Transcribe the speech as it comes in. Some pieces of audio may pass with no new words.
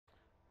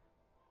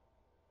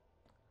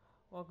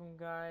Welcome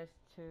guys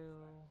to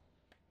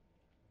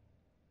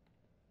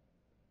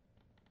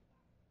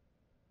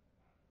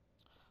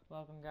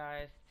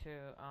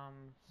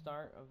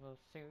start of a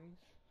series.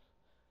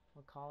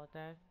 We'll call it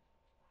that.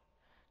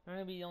 They're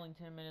gonna be only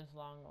 10 minutes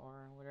long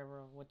or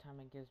whatever what time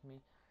it gives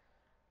me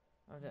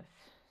of this.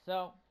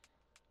 So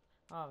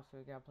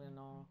obviously we gotta play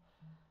no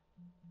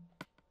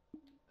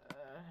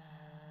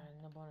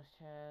bonus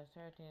chest,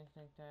 everything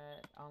like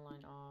that,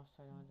 online off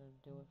so I don't have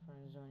to deal with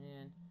friends joining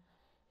in.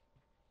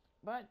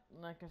 But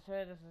like I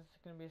said, this is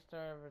gonna be the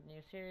start of a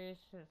new series.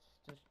 It's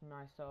just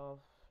myself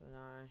and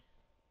I.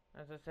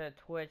 As I said,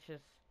 Twitch is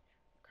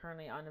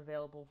currently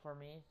unavailable for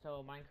me,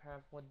 so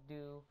Minecraft would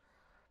do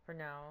for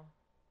now,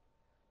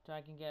 so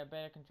I can get a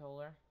better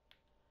controller.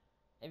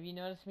 If you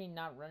notice me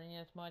not running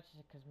as much,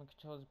 it's because my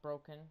controller is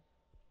broken.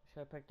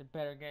 Should have picked a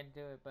better game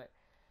to do it, but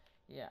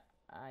yeah,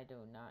 I do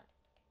not.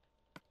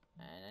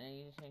 And I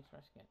need to change my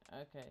skin.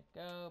 Okay,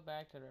 go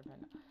back to the red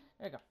panda.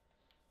 There you go.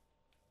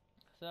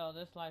 So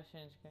this live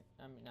stream,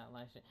 not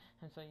live stream.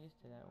 I'm so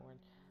used to that word.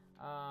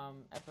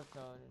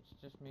 Episode. It's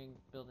just me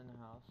building a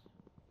house,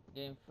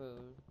 getting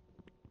food,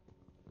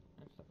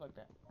 and stuff like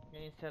that.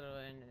 Getting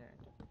settled in there.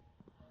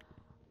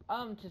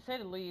 To say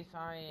the least,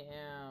 I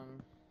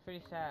am pretty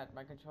sad.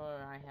 My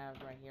controller I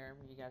have right here,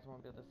 you guys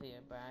won't be able to see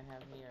it, but I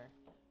have here,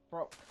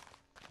 broke.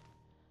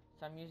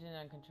 So I'm using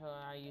a controller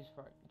I use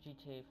for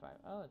GTA 5.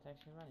 Oh, it's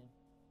actually running.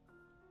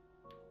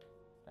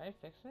 Did I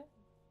fix it?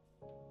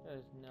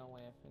 There's no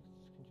way I fixed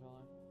this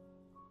controller.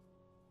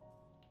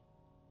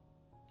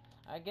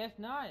 I guess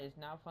not. It's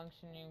now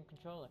functioning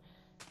controller.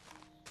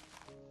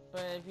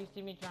 But if you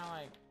see me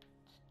trying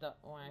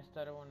when I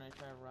stutter when I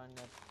try to run,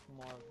 that's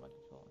more of my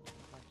controller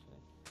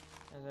functioning,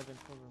 as I've been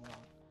proven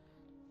wrong.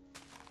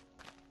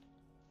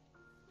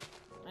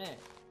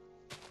 Anyways,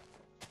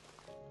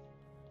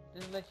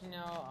 just to let you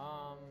know,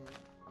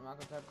 I'm not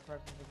the type of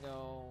person to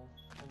go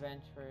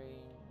adventuring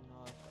and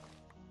all that stuff.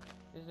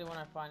 Usually when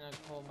I find a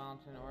cool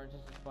mountain or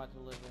just a spot to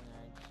live in there,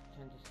 I just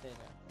tend to stay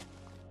there.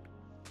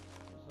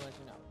 Just to let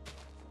you know.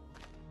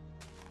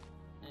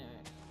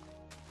 Anyways,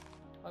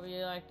 hope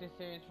you like this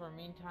series for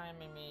meantime.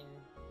 I mean,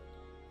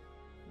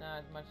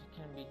 not as much as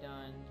can be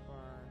done for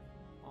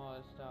all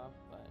this stuff,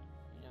 but,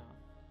 you know,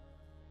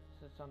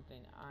 this is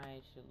something I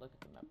should look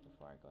at the map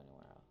before I go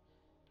anywhere else.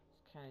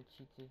 It's kind of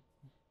cheaty.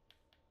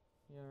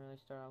 You don't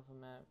really start off a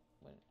map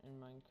in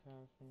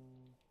Minecraft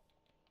and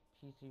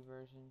PC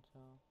version, so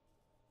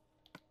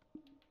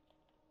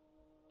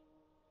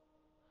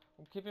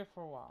we'll keep it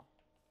for a while,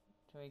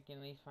 so we can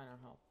at least find our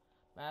home.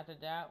 But after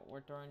that,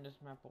 we're throwing this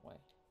map away.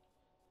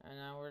 And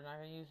now we're not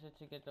going to use it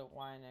to get the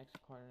Y and X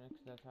coordinates,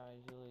 because that's how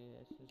usually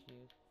this is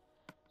used.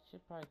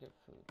 Should probably get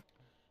food.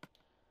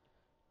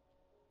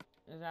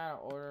 It's out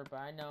of order, but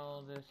I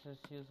know this is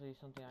usually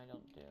something I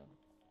don't do.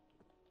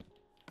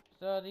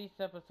 So these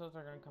episodes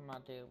are going to come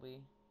out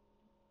daily.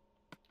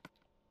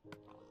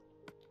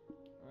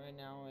 Right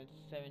now it's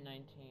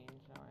 7:19,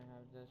 so I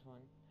have this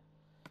one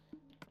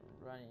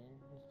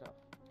running and stuff.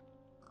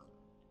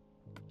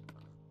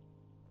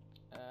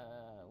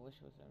 Wish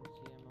it was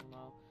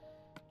MCMMO,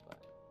 but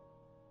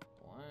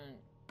one.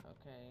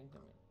 Okay,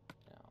 give me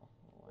no,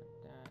 what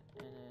that,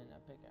 and then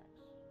a pickaxe,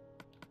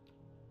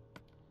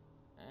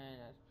 and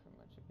that's pretty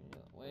much it. Can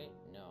do. Wait,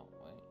 no,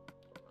 wait.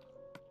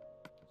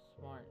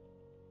 Smart.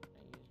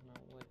 I use my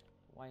wood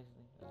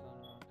wisely. That's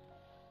not wrong.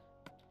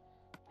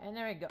 And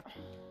there we go.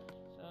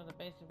 So the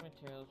basic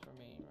materials for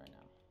me right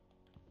now.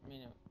 I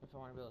mean, if I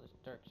want to build this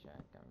dirt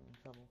shack, I'm in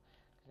trouble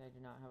because I do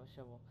not have a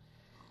shovel.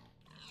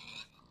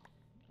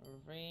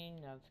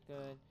 Ravine, that's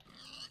good.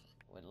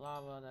 With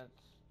lava,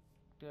 that's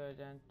good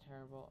and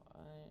terrible.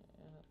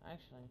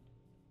 Actually,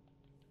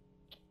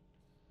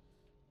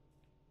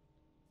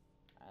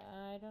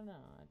 I don't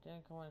know. I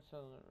think I want to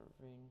sell the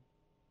ravine.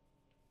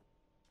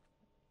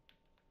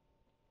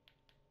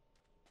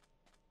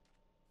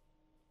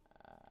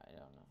 I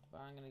don't know, but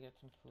I'm gonna get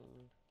some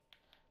food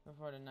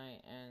before the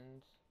night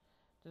ends.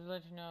 Just to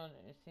let you know,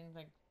 it seems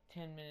like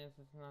 10 minutes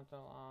is not that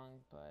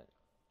long, but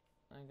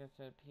like I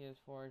said,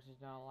 PS4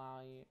 does not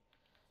allow you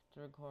to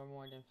record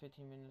more than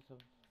 15 minutes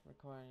of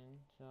recording,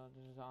 so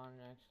this is on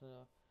actually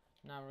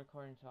not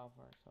recording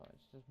software, so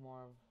it's just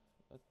more of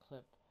a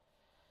clip.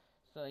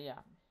 So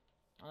yeah,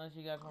 unless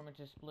you guys want me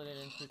to split it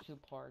into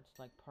two parts,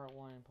 like part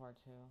 1 and part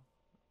 2.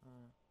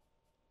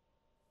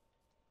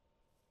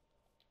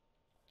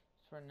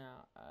 For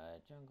now,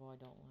 jungle I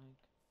don't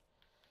like.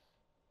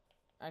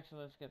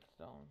 Actually, let's get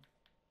stone.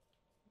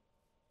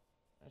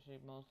 I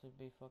should mostly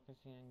be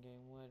focusing on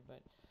getting wood,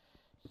 but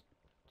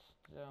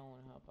stone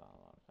would help out a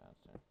lot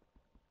faster.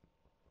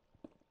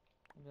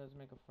 It does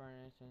make a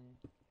furnace and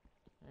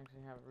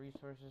actually have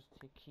resources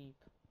to keep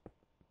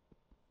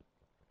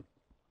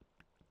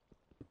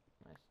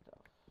my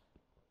stuff.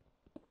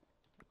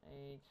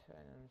 8,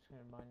 and I'm just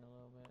gonna mine a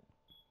little bit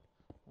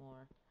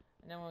more.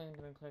 And then we're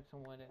gonna click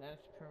some wood, and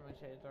that's pretty much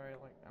it. It's already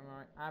like,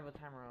 I have a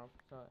timer off,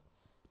 so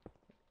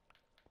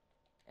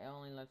it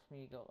only lets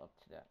me go up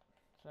to that.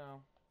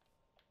 So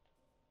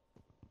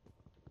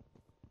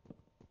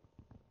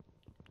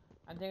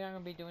I think I'm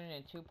gonna be doing it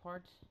in 2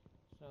 parts.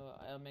 So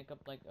I'll make up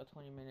like a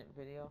 20-minute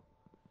video.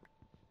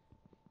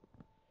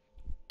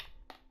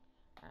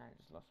 I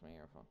just lost my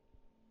earphone.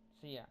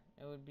 So yeah,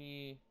 it'll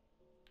be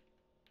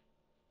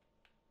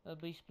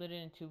split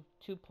into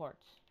two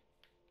parts.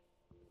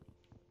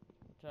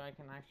 So I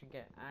can actually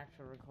get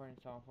actual recording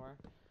software.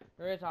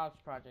 There is Ops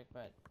Project,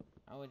 but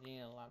I would need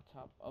a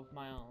laptop of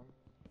my own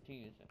to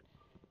use it.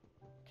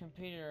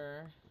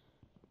 Computer,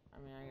 I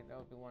mean, that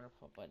would be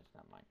wonderful, but it's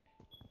not mine.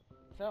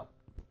 So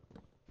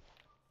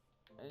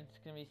it's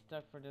gonna be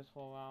stuck for this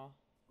for a while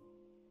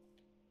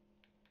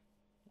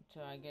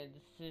until I get a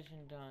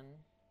decision done.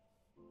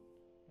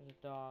 There's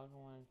a dog, I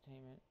want to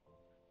tame it.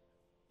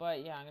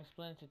 But yeah, I'm gonna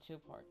split into two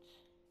parts.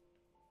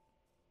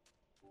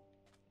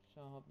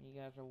 So I hope you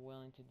guys are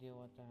willing to deal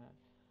with that.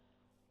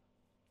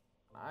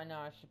 I know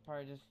I should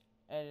probably just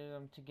edit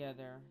them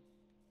together.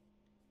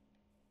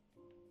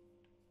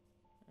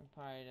 And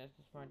probably that's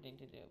the smart thing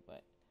to do,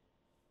 but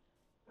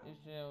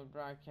instead of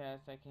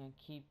broadcast, I can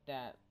keep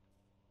that.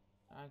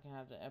 I can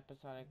have the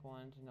episodic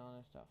ones and all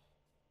that stuff.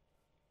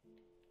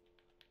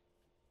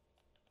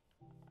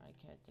 I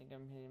can't think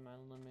I'm hitting my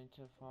limit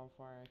to how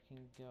far I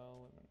can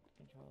go with my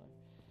controller.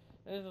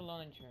 There's a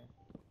lonely tree.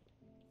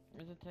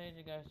 Is it tell you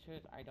the guys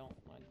truth? I don't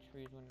like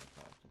trees when they're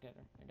close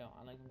together. I don't.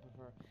 I like them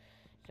prefer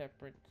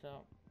separate.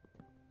 So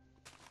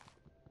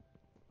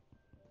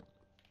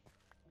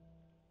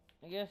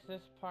I guess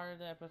this part of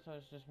the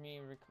episode is just me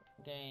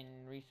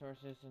getting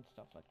resources and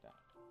stuff like that.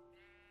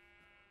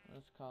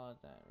 Let's call it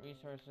that.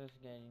 Resources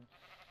getting.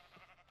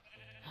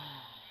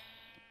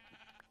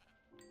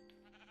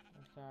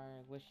 I'm sorry.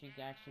 I wish you'd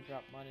actually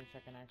drop money so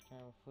I can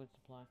actually have a food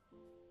supply.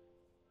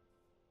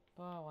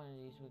 But one of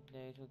these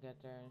days we'll get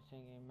there and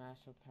singing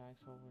master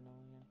packs over and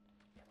over again.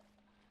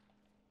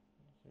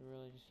 So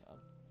really just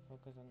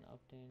focus on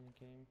updating the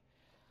game.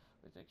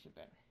 It's actually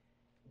better.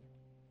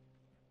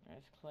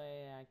 There's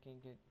clay. I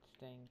can get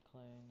stained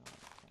clay and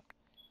all that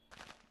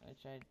stuff,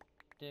 which I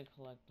did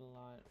collect a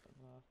lot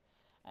of.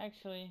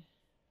 Actually,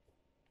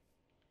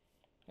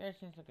 here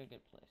seems like a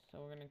good place. So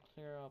we're gonna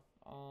clear up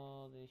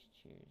all these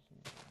trees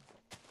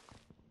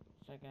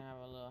so I can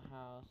have a little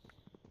house.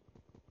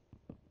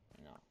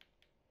 No,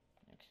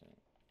 actually,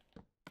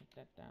 put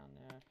that down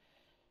there.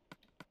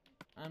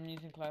 I'm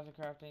using classic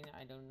crafting.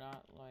 I do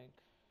not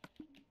like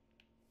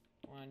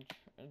want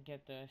to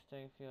get the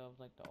aesthetic feel of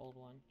like the old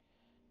one.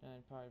 Then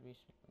it'd probably be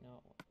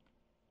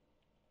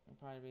it'd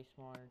probably be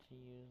smarter to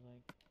use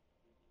like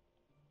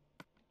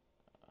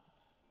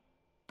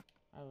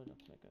I would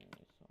have clicked on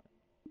this one.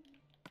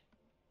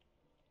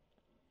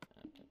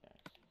 And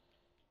pickaxe.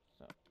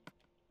 So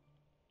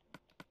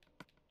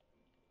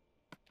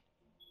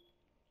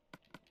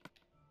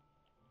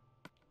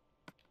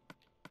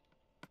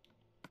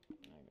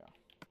there we go.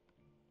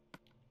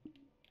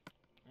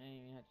 I didn't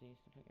even have to use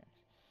the pickaxe.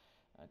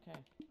 Okay.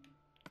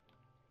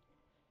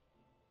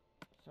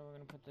 So we're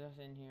gonna put this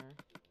in here.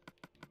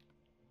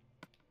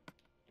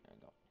 There we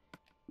go.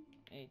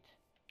 8.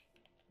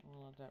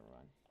 We'll let that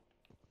run.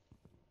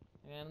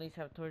 I can at least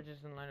have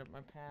torches and light up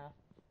my path.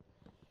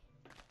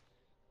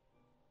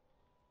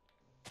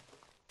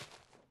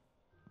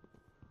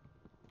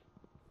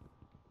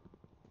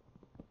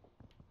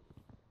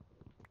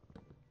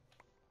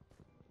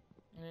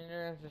 And then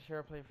there's the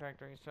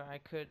SHAREfactory, so I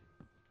could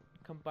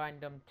combine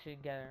them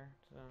together.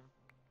 So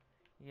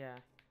yeah.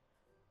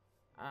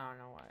 I don't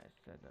know why I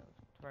said the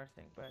first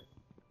thing, but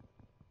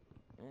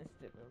it's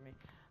stupid with me.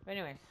 But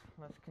anyways,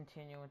 let's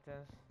continue with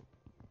this.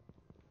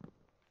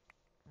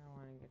 I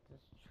want to get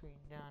this tree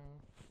done.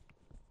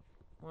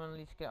 I want to at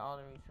least get all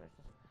the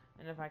resources.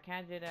 And if I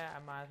can't do that, I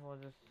might as well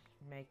just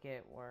make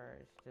it where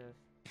it's just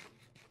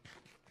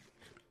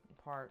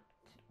part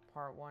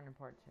 1 and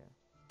part 2.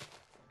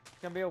 It's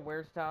gonna be a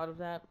weird style of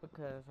that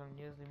because I'm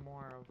usually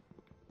more of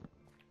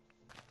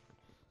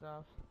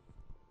stuff.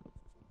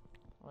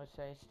 Let's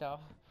say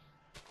stuff.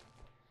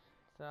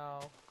 So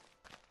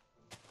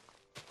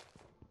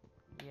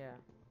yeah.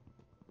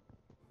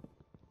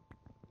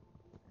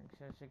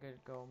 I should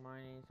go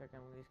mining so I can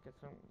at least get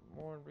some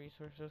more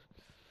resources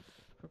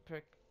for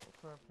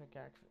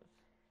pickaxes.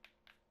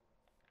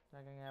 So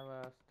I can have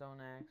a stone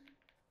axe.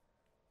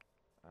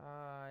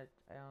 I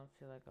don't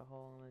see like a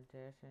hole in the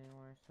dish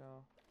anymore,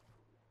 so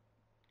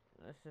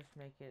let's just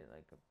make it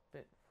like a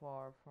bit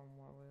far from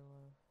where we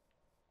live.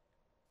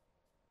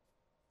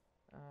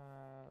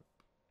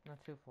 Not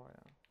too far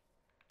though.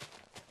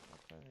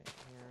 Let's put it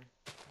here.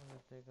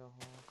 Let's dig a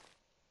hole.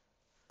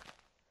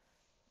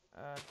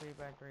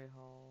 3x3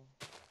 hole.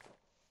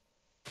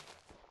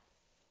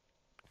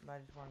 But I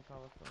just want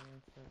cobblestone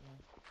instantly.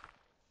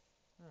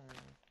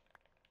 Alright.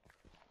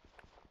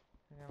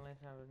 I can at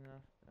least have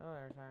enough. Oh,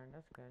 there's iron.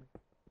 That's good.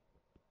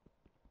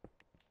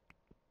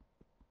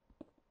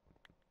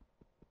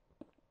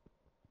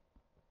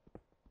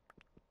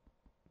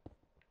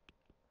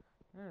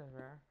 That is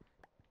rare.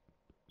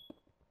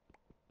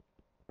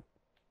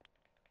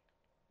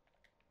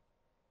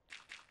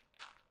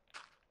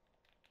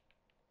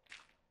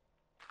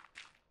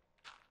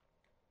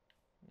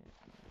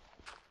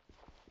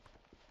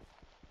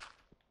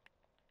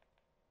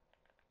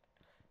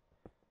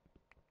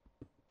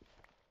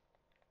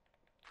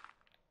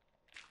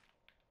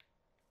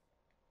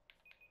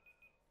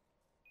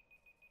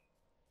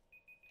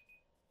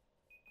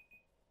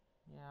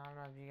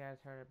 if you guys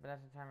heard it, but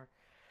that's the timer.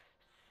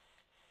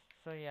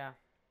 So yeah,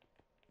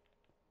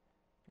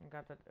 I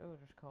got that. Oh,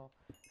 there's coal.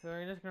 So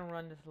we're just gonna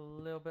run this a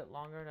little bit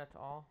longer. That's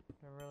all.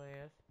 It really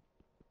is.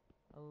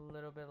 A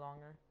little bit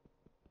longer.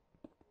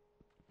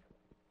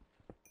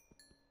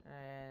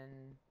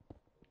 And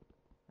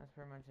that's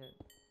pretty much it.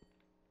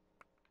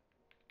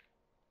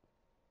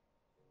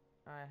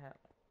 I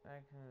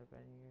could have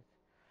been used.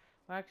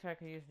 Well, actually, I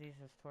could use these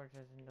as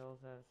torches and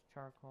those as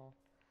charcoal.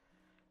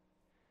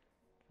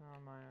 So I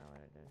don't mind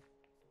what I do.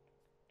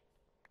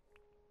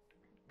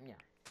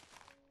 Yeah.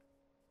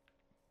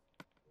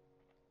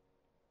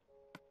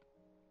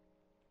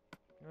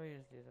 We'll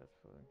use these as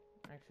food.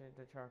 Actually,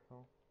 the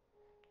charcoal.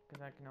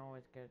 Because I can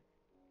always get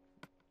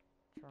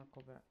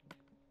charcoal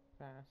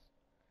fast.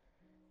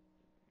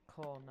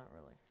 Coal, not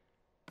really.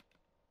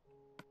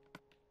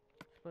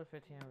 Split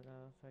 15 of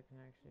those so I can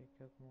actually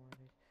cook more of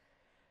these.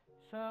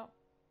 So,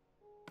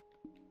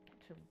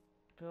 to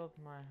build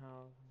my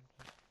house,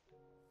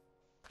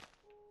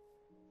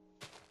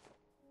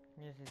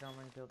 usually don't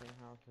like building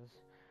houses.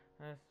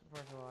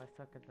 First of all, I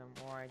suck at them,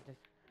 or I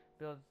just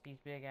build these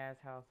big ass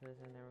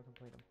houses and never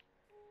complete them.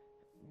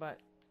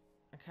 But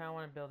I kind of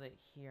want to build it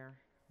here,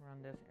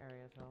 around this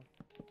area, so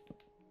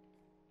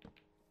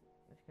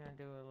just gonna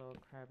do a little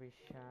crabby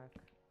shack.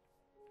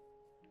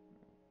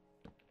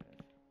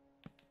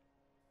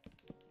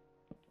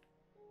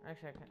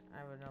 Actually, I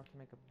have enough to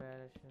make a bed.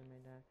 I should have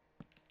made that.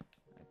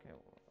 Okay,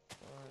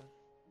 well,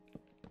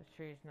 this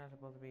tree's not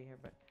supposed to be here,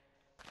 but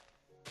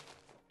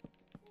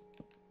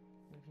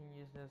we can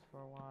use this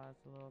for a while as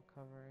a little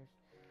coverage.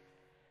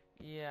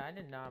 Yeah, I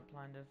did not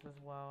plan this as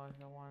well as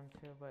I wanted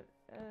to, but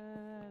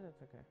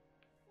that's okay.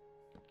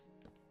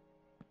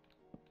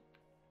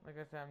 Like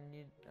I said, I'm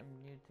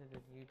new to the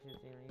YouTube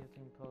scene. I'm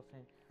using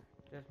posting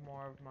just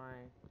more of my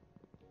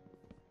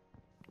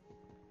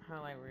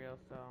highlight reels,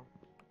 so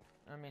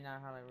I mean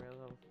not highlight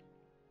reels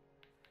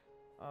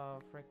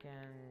of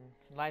freaking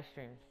live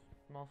streams,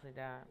 mostly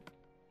that.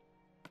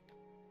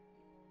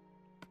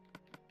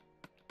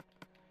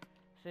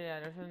 So yeah,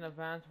 there's an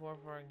Advanced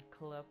Warfare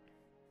clip.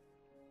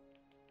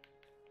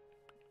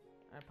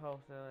 I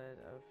posted it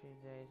a few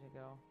days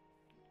ago.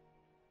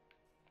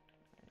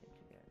 I need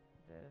to get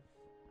this.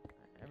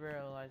 I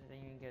realized that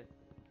you can get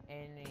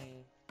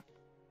any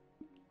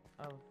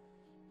of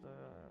the.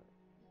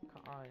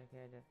 Oh,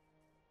 okay, I did.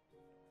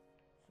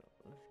 So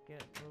let's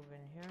get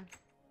moving here.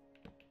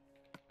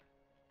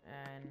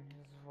 And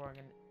this is where I'm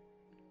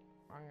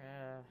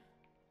gonna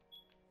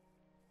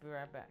be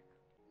right back.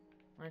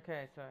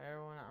 Okay, so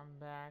everyone, I'm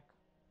back.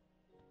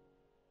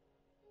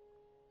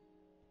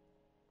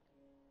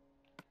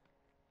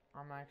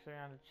 I'm actually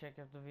gonna check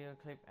if the video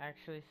clip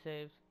actually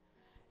saves.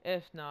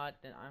 If not,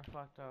 then I'm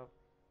fucked up.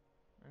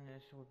 And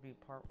this would be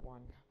part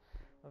 1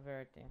 of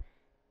everything.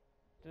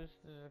 Just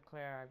to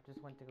declare, I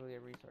just went to go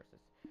get resources.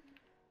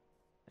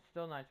 It's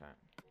still nighttime.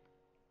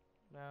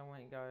 But I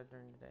went and got it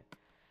during the day.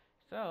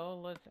 So,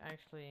 let's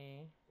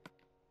actually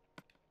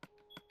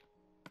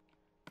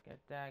get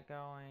that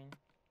going.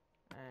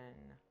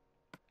 And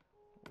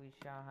we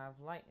shall have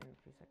light in a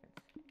few seconds.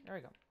 There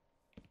we go.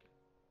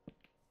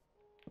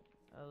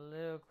 A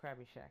little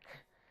crabby shack.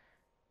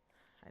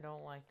 I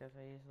don't like this.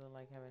 I usually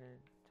like having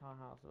a tall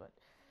house, but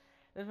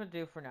this would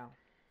do for now.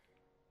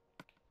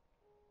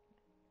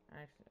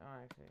 Actually,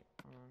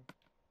 hold on.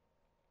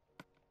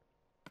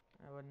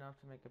 I would enough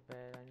to make a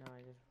bed. I know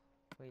I just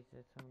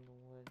wasted some of the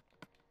wood.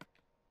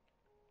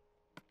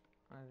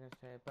 I was gonna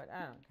say, but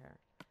I don't care.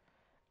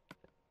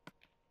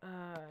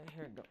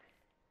 Here we go.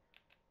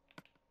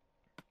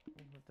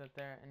 Put that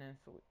there, and then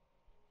sweep.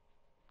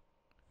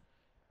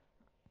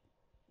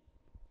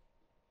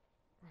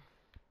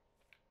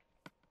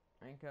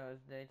 Because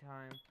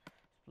daytime,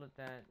 split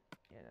that.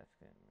 Yeah, that's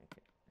gonna make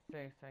it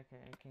 6.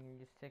 Okay, I can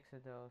use 6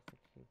 of those to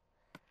keep.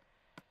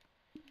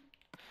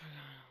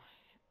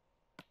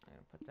 I'm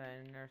gonna put that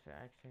in there so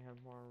I actually have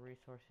more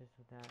resources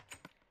with that.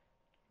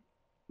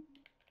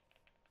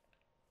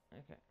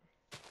 Okay.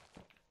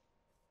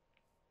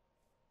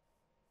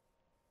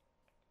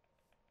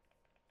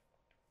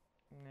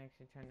 And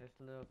actually turn this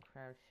little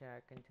crab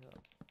shack into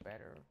a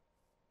better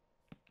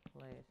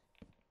place.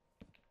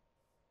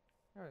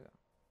 There we go.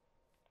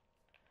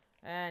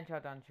 And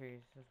chop down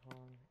trees as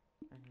well.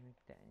 I can make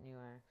that new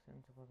axe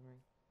I'm supposed to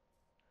make.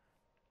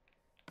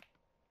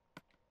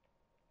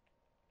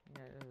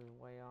 Yeah, this is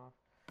way off.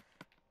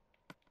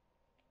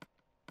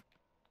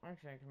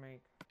 Actually, I can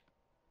make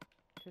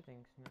 2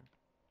 things now.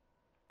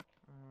 I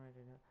don't know why I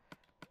did that.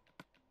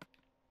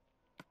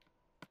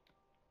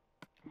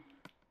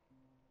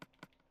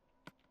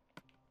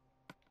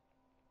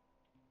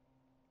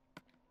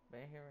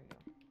 But here we go.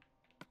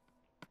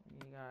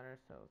 We got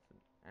ourselves an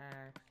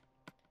axe.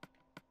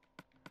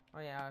 Oh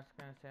yeah, I was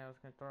gonna say I was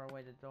gonna throw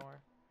away the door.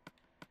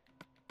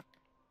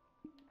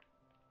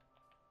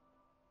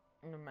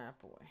 And the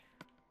map away.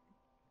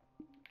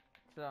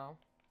 So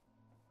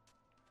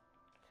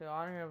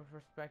honor of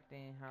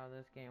respecting how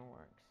this game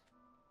works.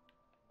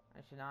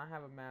 I should not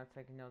have a map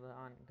so I can know the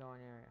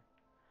ongoing area.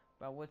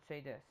 But I would say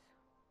this.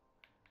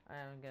 I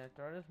am gonna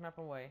throw this map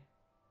away.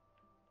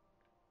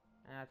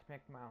 and I have to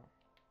make my own.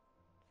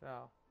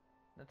 So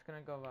that's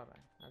gonna go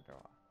bye-bye after a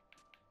while.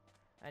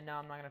 And now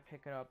I'm not gonna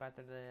pick it up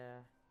after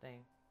the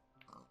thing.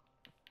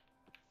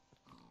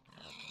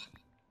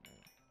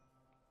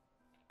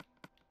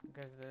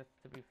 Because this,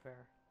 to be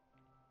fair.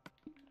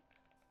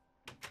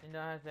 You know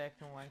it has the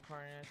X and Y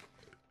coordinates?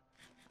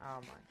 I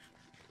don't mind.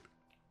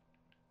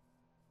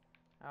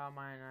 I don't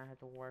mind, I have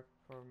to work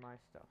for my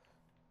stuff.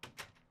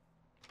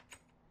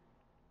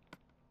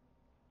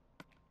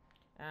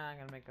 And I'm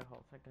gonna make a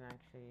hole so I can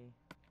actually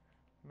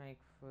make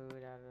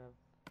food out of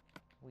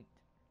wheat.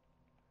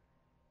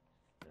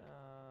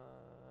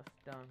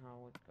 Stone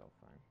hole would go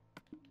fine.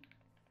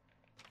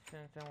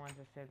 Since I want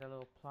to save the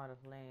little plot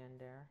of land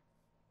there.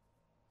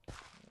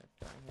 Let's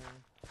start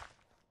here.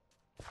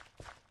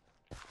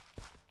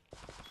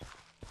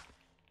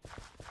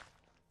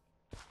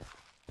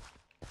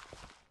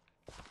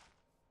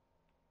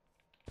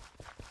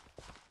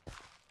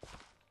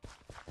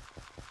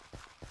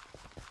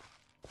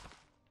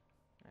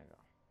 There you go.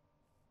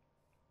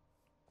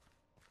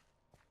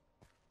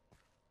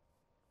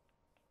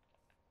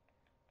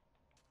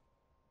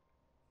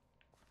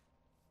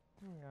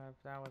 Oh my god,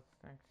 if that was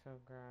extra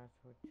grass,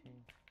 it would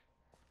change.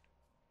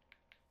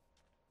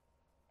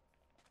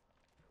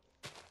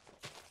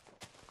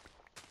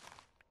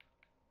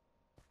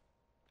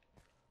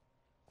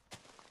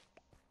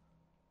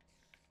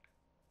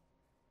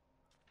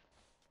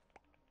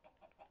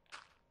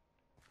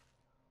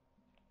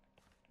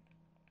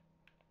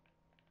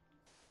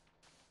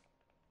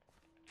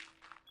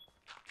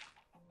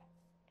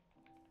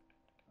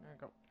 There you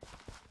go.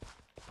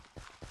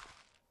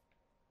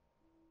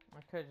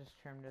 I could just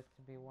trim this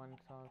to be one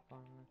solid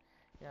farm.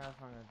 Yeah, that's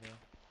what I'm gonna do.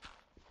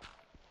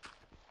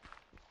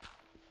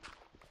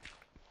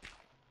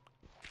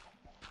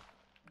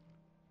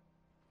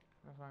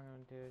 That's what I'm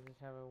gonna do, is just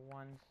have a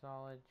one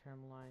solid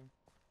trim line.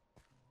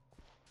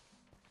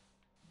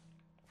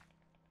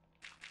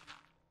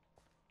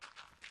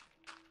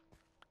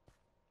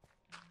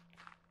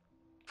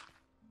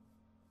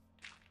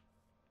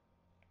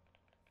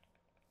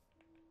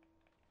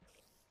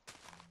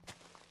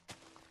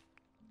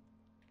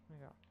 There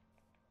you go.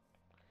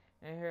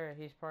 And here,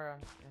 he's probably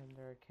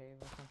under a cave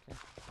or something.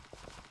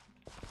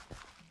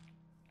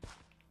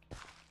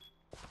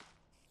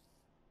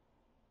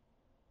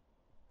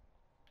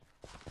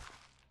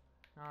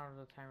 I don't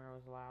know if the timer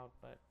was loud,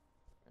 but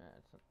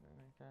it's something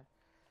like that.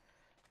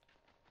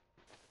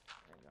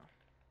 There you go.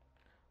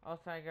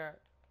 Also, I got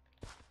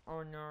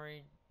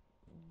Ornori.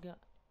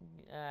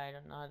 I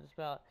don't know how to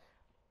spell it.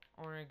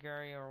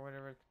 Ornigari or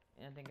whatever.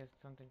 I think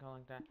it's something called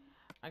like that.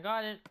 I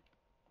got it.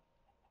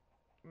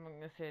 I'm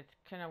gonna say it's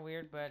kind of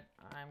weird, but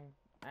I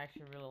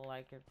actually really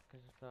like it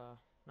because it's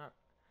not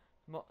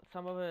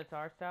some of it's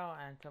art style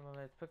and some of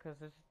it's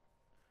because it's.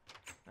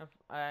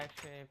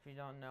 Actually, if you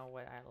don't know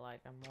what I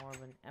like, I'm more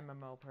of an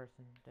MMO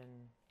person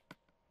than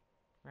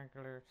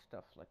regular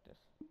stuff like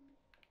this.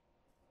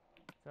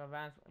 So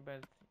advanced,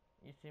 but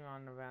you see me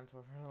on advanced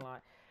warfare a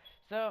lot.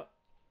 So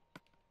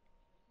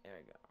there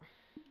we go.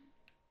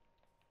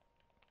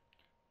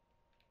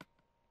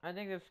 I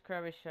think this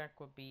Krabby Shack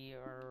would be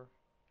our.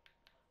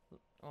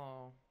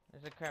 Oh,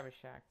 it's a Krabby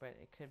Shack, but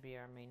it could be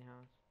our main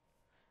house.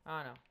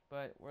 I don't know,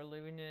 but we're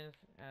leaving this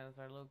as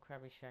our little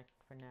Krabby Shack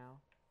for now.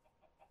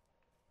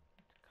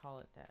 Let's call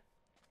it that.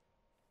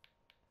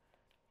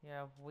 You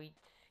have wheat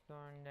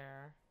going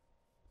there.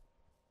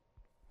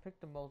 Pick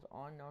the most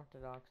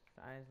unorthodox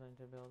island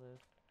to build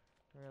this.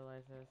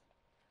 Realize this.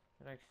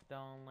 There's like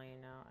stone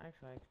laying out.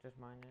 Actually, I could just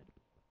mine it.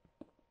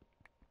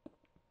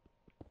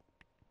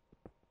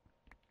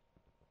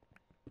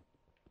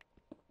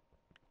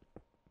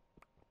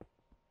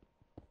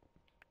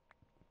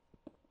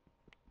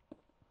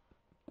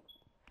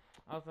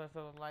 Also,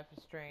 so Life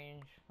is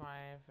Strange 5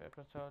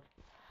 episode.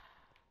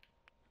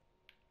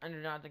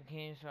 Under not the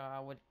game, so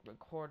I would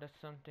record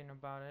something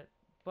about it.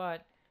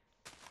 But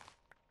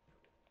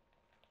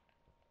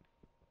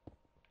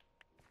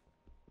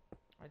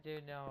I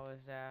do know is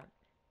that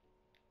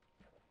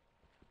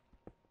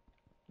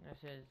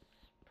this is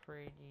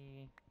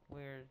pretty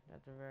weird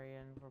at the very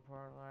end for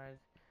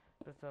Portalized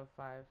episode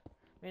 5.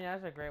 I mean,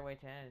 that's a great way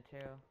to end it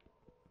too.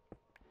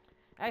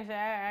 Actually, I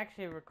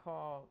actually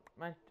recall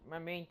my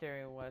main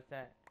theory was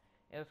that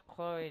it was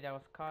Chloe that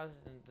was causing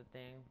the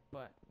thing,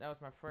 but that was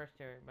my first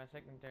theory. My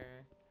second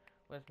theory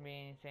was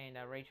me saying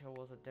that Rachel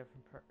was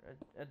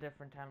a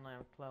different timeline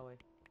of Chloe.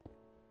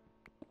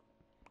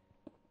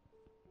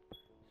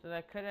 So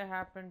that could have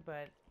happened,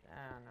 but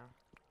I don't know.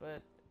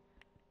 But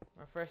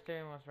my first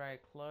theory was right.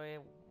 Chloe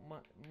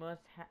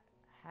must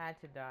had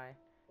to die,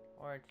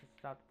 or to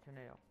stop the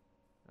tornado.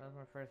 That was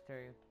my first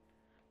theory.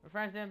 My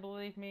friends didn't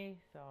believe me,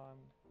 so I'm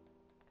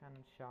kind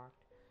of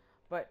shocked.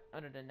 But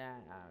other than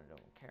that, I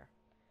don't care.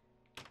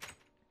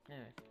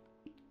 Anyways,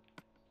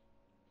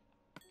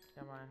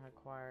 got my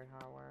acquired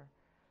hardware.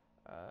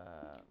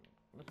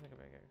 Let's make a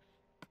bigger,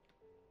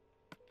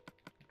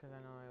 because I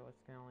know I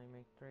can only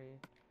make 3.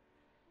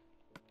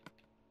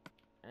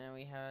 And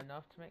we have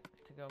enough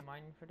to go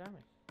mining for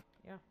diamonds.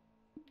 Yeah.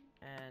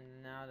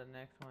 And now the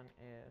next one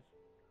is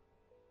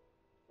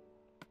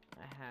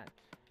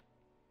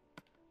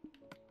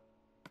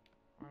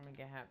I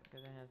get happy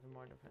because it has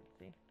more defense.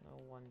 See? No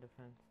one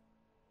defense.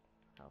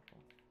 Helpful.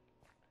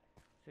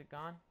 Is it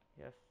gone?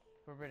 Yes.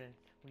 Forbidden.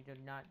 We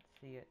did not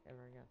see it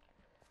ever again.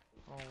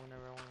 Oh,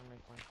 whenever I want to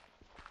make one.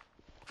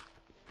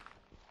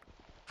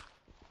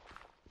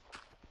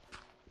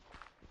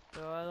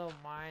 So a little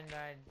mine that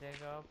I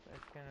dig up,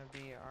 it's gonna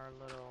be our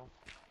little,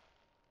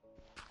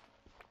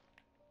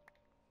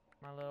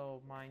 my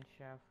little mine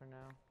shaft for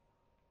now.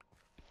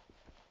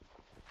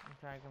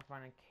 Until I can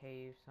find a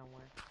cave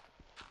somewhere.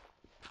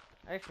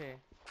 Actually,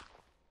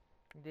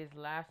 these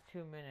last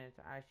 2 minutes,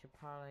 I should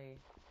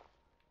probably,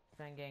 since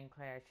I'm getting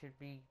clay, I should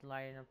be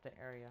lighting up the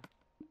area.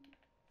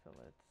 So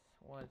let's,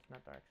 well, it's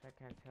not dark, so I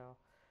can't tell.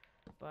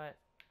 But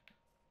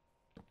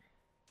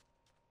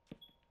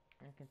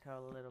I can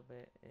tell a little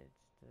bit.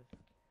 It's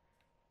just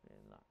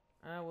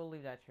I will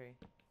leave that tree.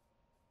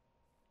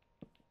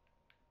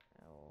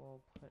 I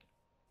will put.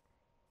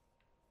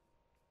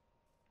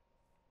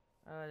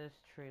 This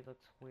tree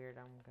looks weird.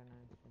 I'm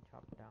gonna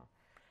chop it down.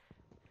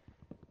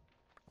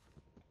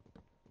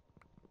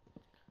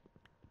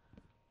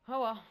 Oh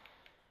well.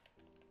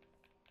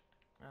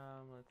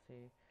 Let's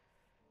see.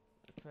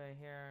 Let's put it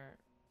here.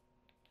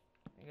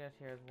 I guess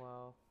here as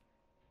well.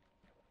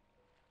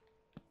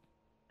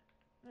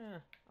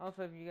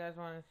 Also, if you guys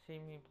want to see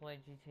me play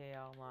GTA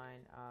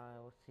Online, I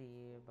will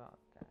see about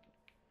that.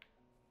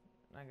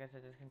 Like I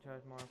said, this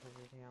controls more for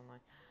GTA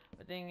Online.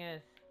 The thing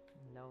is,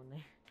 I'm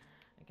lonely.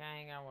 I can't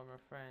hang out with my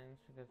friends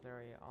because they're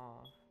already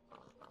off.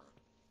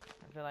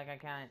 I feel like I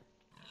can't.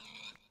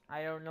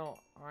 I don't know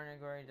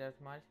Arnagori does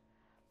much,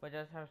 but it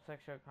does have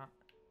it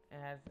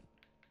has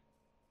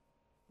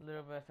a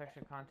little bit of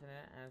sexual content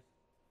as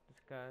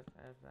discussed,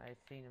 as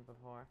I've seen it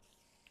before.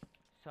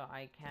 So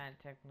I can't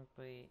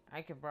technically.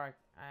 I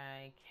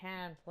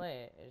can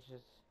play it. It's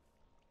just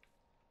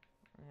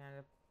I had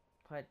to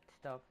put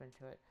stuff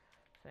into it,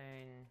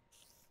 saying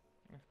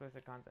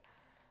explicit content.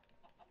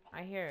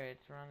 I hear it.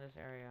 It's around this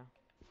area.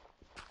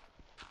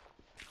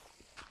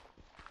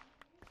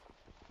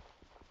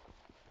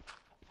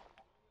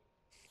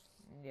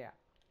 Yeah.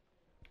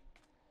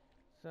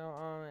 So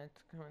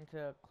it's coming to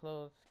a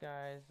close,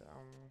 guys. It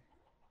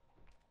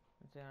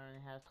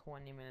only has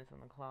 20 minutes on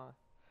the clock.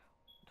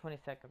 20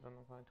 seconds on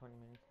the clock. 20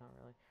 minutes, not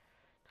really.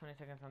 20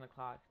 seconds on the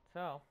clock.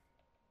 So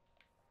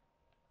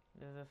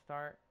this is the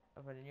start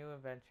of a new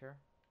adventure.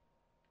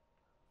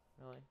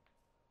 Really,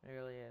 it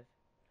really is.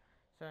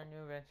 So a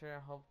new adventure. I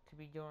hope to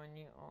be joining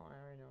you all. I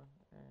already know.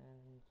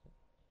 And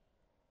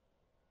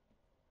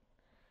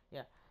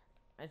yeah,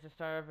 it's the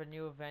start of a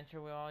new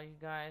adventure with all you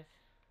guys.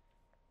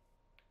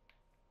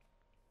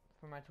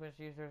 For my Twitch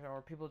users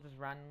or people just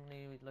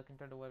randomly looking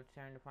through the web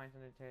trying to find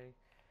something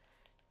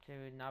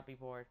to not be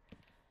bored.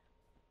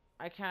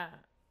 I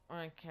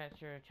want to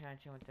catch your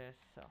attention with this,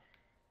 so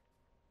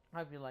I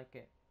hope you like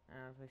it.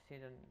 As we see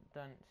the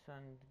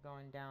sun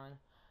going down,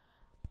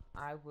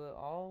 I will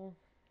all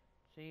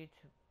see you.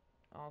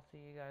 I'll see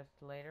you guys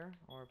later,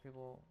 or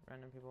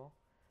random people,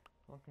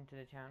 welcome to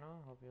the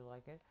channel. Hope you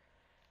like it.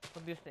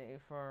 Hope you stay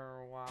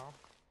for a while,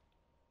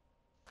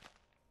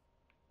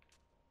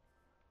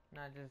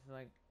 not just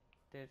like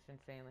this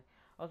insanely.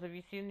 Also, if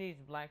you've seen these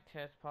black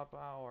text pop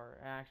out or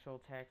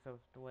actual text of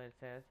what it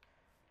says,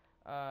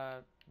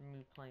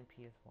 me playing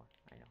PS4.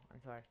 I know.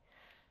 I'm sorry.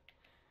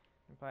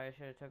 I probably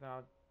should have took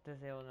out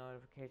disable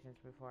notifications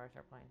before I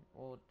start playing.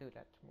 We'll do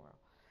that tomorrow.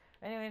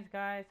 Anyways,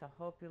 guys, I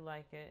hope you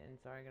like it. And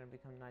sorry, gonna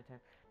become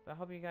nighttime, but I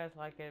hope you guys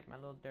like it. My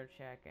little dirt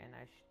shack, and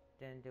I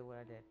didn't do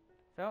what I did.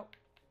 So,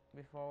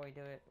 before we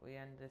do it, we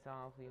end this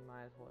off. We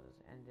might as well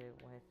just end it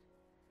with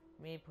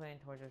me playing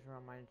torches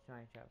around my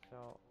shack.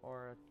 So,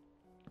 or a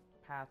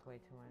pathway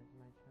to my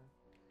shack.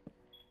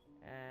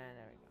 And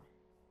there we go.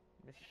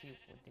 The sheep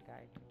with the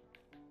guy here.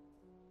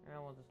 And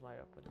we'll just light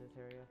up with this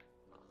area.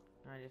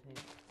 I just need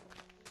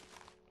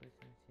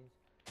seeds.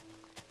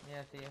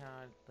 Yeah, see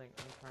how like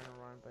I'm trying to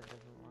run but it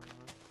doesn't want to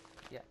run.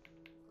 Yeah.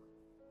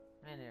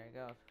 And there it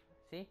goes.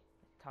 See?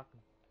 Talking.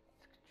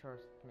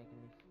 Sure, it's making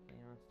me,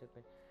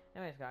 stupid.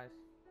 Anyways, guys.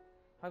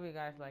 Hope you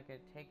guys like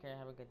it. Take care.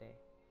 Have a good day.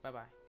 Bye bye.